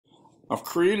I've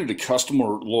created a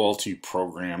customer loyalty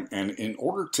program, and in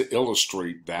order to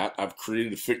illustrate that, I've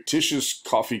created a fictitious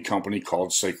coffee company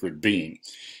called Sacred Bean.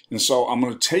 And so I'm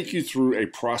going to take you through a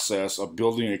process of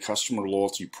building a customer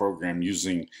loyalty program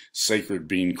using Sacred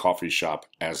Bean Coffee Shop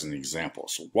as an example.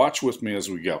 So watch with me as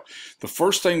we go. The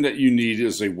first thing that you need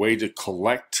is a way to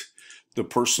collect the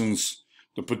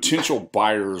potential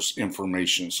buyer's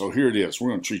information. So here it is. We're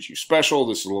going to treat you special.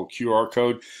 This is a little QR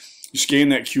code. You scan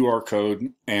that QR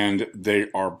code and they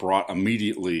are brought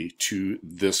immediately to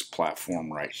this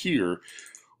platform right here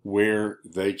where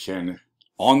they can,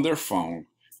 on their phone,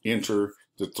 enter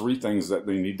the three things that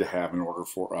they need to have in order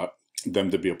for them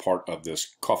to be a part of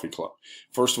this coffee club.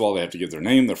 First of all, they have to give their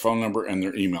name, their phone number, and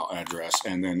their email address,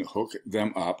 and then hook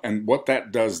them up. And what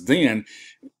that does then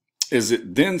is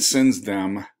it then sends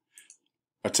them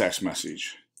a text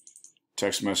message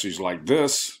like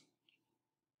this.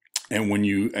 And when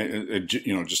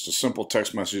just a simple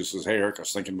text message that says, "Hey, Eric, I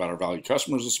was thinking about our valued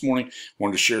customers this morning.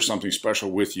 Wanted to share something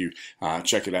special with you.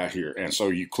 Check it out here." And so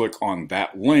you click on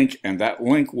that link, and that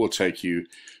link will take you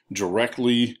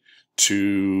directly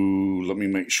to, let me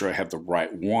make sure I have the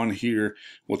right one here,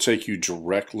 will take you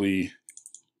directly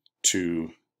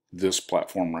to this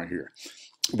platform right here,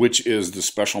 which is the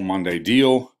Special Monday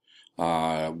deal,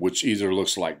 which either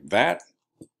looks like that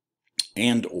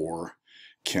and or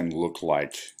can look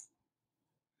like.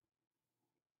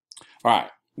 All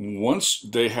right, once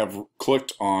they have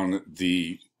clicked on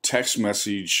the text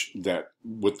message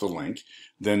with the link,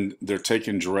 then they're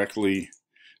taken directly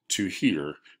to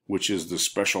here, which is the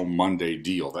Special Monday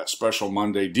deal. That Special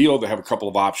Monday deal, they have a couple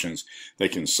of options. They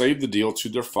can save the deal to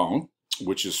their phone,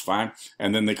 which is fine,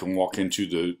 and then they can walk into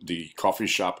the coffee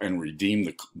shop and redeem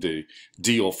the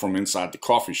deal from inside the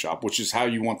coffee shop, which is how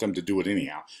you want them to do it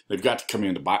anyhow. They've got to come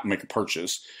in to make a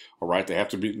purchase. All right, they have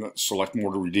to select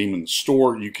more to redeem in the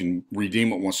store. You can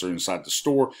redeem it once they're inside the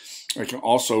store. They can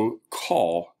also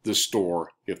call the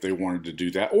store if they wanted to do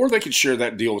that, or they could share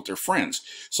that deal with their friends.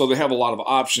 So they have a lot of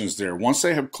options there. Once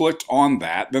they have clicked on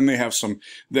that, then they have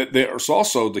there's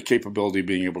also the capability of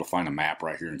being able to find a map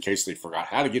right here in case they forgot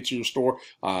how to get to your store.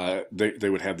 They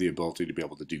would have the ability to be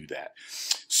able to do that.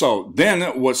 So then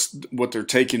what they're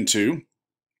taken to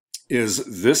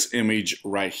is this image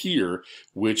right here,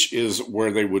 which is where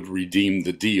they would redeem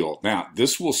the deal. Now,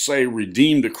 this will say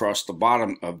redeemed across the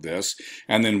bottom of this,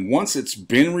 and then once it's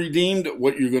been redeemed,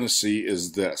 what you're going to see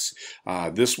is this.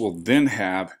 This will then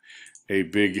have a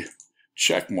big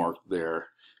check mark there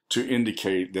to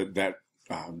indicate that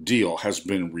deal has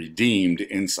been redeemed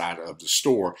inside of the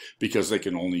store because they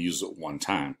can only use it one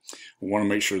time. We want to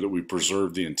make sure that we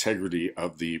preserve the integrity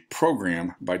of the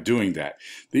program by doing that.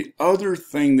 The other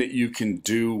thing that you can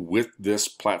do with this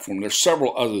platform, there's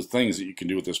several other things that you can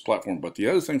do with this platform, but the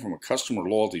other thing from a customer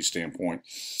loyalty standpoint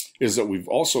is that we've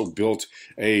also built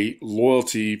a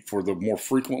loyalty for the more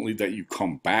frequently that you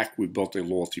come back. We built a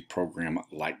loyalty program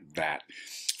like that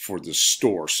for the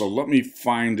store. So let me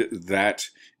find that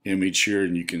image here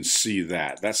and you can see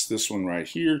that. That's this one right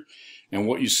here. And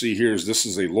what you see here is this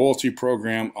is a loyalty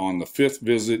program. On the 5th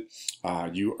visit,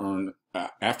 you earn,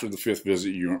 after the 5th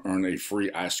visit, you earn a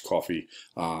free iced coffee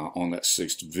on that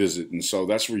 6th visit. And so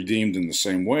that's redeemed in the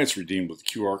same way. It's redeemed with a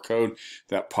QR code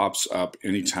that pops up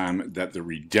anytime that the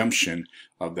redemption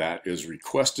of that is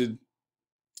requested.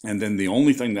 And then the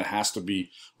only thing that has to be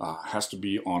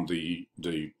on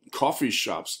the coffee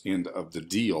shop's end of the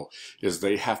deal is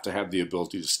they have to have the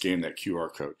ability to scan that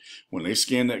QR code. When they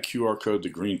scan that QR code, the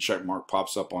green check mark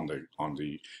pops up on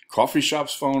the coffee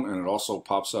shop's phone, and it also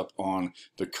pops up on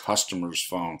the customer's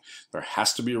phone. There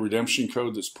has to be a redemption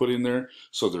code that's put in there.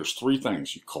 So there's three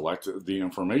things. You collect the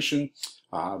information.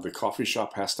 The coffee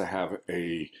shop has to have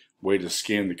a way to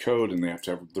scan the code, and they have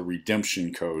to have the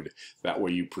redemption code. That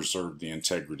way you preserve the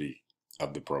integrity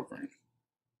of the program.